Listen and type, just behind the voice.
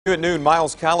At noon,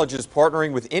 Miles College is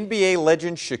partnering with NBA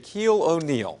legend Shaquille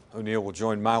O'Neal. O'Neal will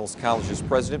join Miles College's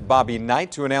president, Bobby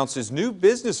Knight, to announce his new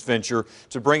business venture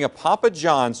to bring a Papa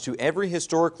John's to every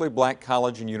historically black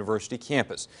college and university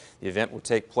campus. The event will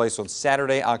take place on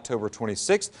Saturday, October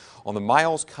 26th on the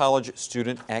Miles College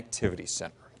Student Activity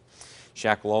Center.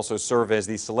 Shaq will also serve as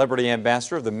the celebrity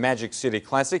ambassador of the Magic City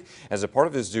Classic. As a part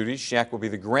of his duties, Shaq will be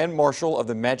the Grand Marshal of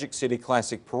the Magic City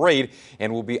Classic Parade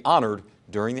and will be honored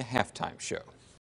during the halftime show.